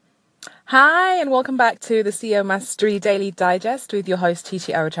Hi, and welcome back to the CEO Mastery Daily Digest with your host,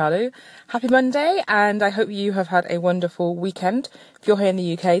 Titi Arachalu. Happy Monday, and I hope you have had a wonderful weekend. If you're here in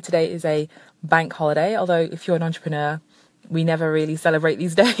the UK, today is a bank holiday, although if you're an entrepreneur, we never really celebrate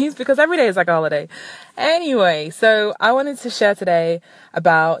these days because every day is like a holiday. Anyway, so I wanted to share today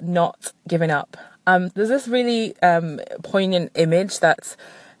about not giving up. There's this really poignant image that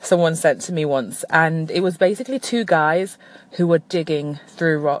someone sent to me once, and it was basically two guys who were digging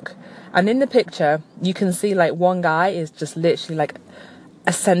through rock. And in the picture, you can see like one guy is just literally like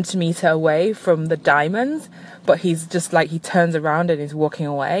a centimeter away from the diamonds, but he's just like, he turns around and is walking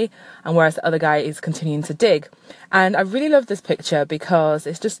away, and whereas the other guy is continuing to dig. And I really love this picture because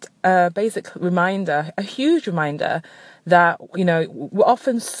it's just a basic reminder, a huge reminder that, you know, we're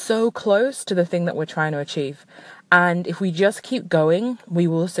often so close to the thing that we're trying to achieve. And if we just keep going, we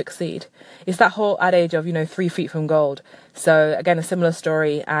will succeed. It's that whole adage of, 3 feet from gold. So again, a similar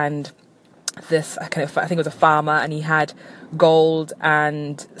story, and I think it was a farmer, and he had gold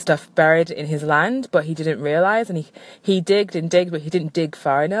and stuff buried in his land, but he didn't realize, and he digged and digged, but he didn't dig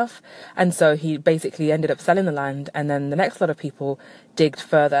far enough, and so he basically ended up selling the land, and then the next lot of people digged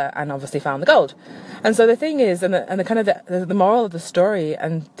further and obviously found the gold. And so the thing is, and the kind of the moral of the story,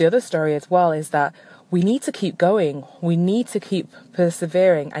 and the other story as well, is that we need to keep going. We need to keep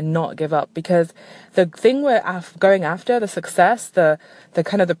persevering and not give up, because the thing we're going after, the success, the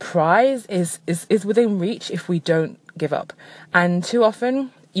kind of the prize is within reach if we don't give up. And too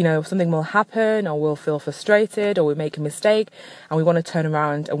often, something will happen, or we'll feel frustrated, or we make a mistake and we want to turn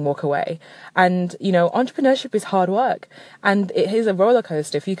around and walk away. And, entrepreneurship is hard work, and it is a roller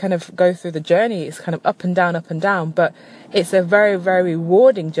coaster. If you kind of go through the journey, it's kind of up and down, but it's a very, very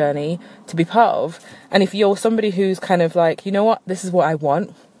rewarding journey to be part of. And if you're somebody who's kind of like, you know what, this is what I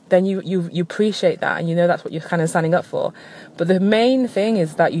want, then you appreciate that, and that's what you're kind of signing up for. But the main thing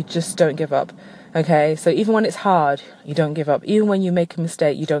is that you just don't give up. Okay, so even when it's hard, you don't give up. Even when you make a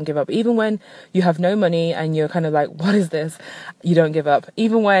mistake, you don't give up. Even when you have no money and you're kind of like, what is this? You don't give up.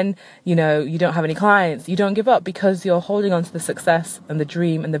 Even when, you don't have any clients, you don't give up, because you're holding on to the success and the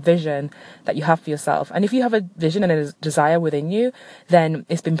dream and the vision that you have for yourself. And if you have a vision and a desire within you, then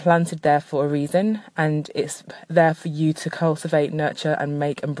it's been planted there for a reason, and it's there for you to cultivate, nurture, and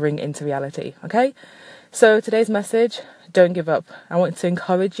make and bring into reality. Okay? So today's message, don't give up. I want to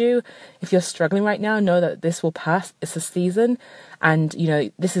encourage you. If you're struggling right now, know that this will pass. It's a season, and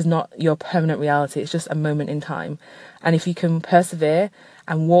this is not your permanent reality. It's just a moment in time. And if you can persevere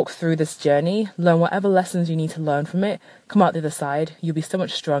and walk through this journey, learn whatever lessons you need to learn from it, come out the other side, you'll be so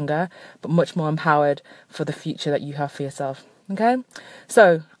much stronger, but much more empowered for the future that you have for yourself. Okay?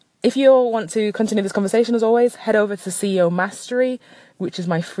 So if you want to continue this conversation, as always, head over to CEO Mastery, which is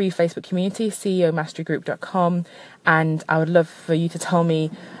my free Facebook community, ceomasterygroup.com. And I would love for you to tell me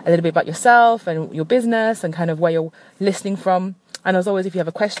a little bit about yourself and your business and kind of where you're listening from. And as always, if you have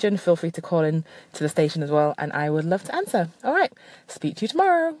a question, feel free to call in to the station as well, and I would love to answer. All right, speak to you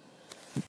tomorrow.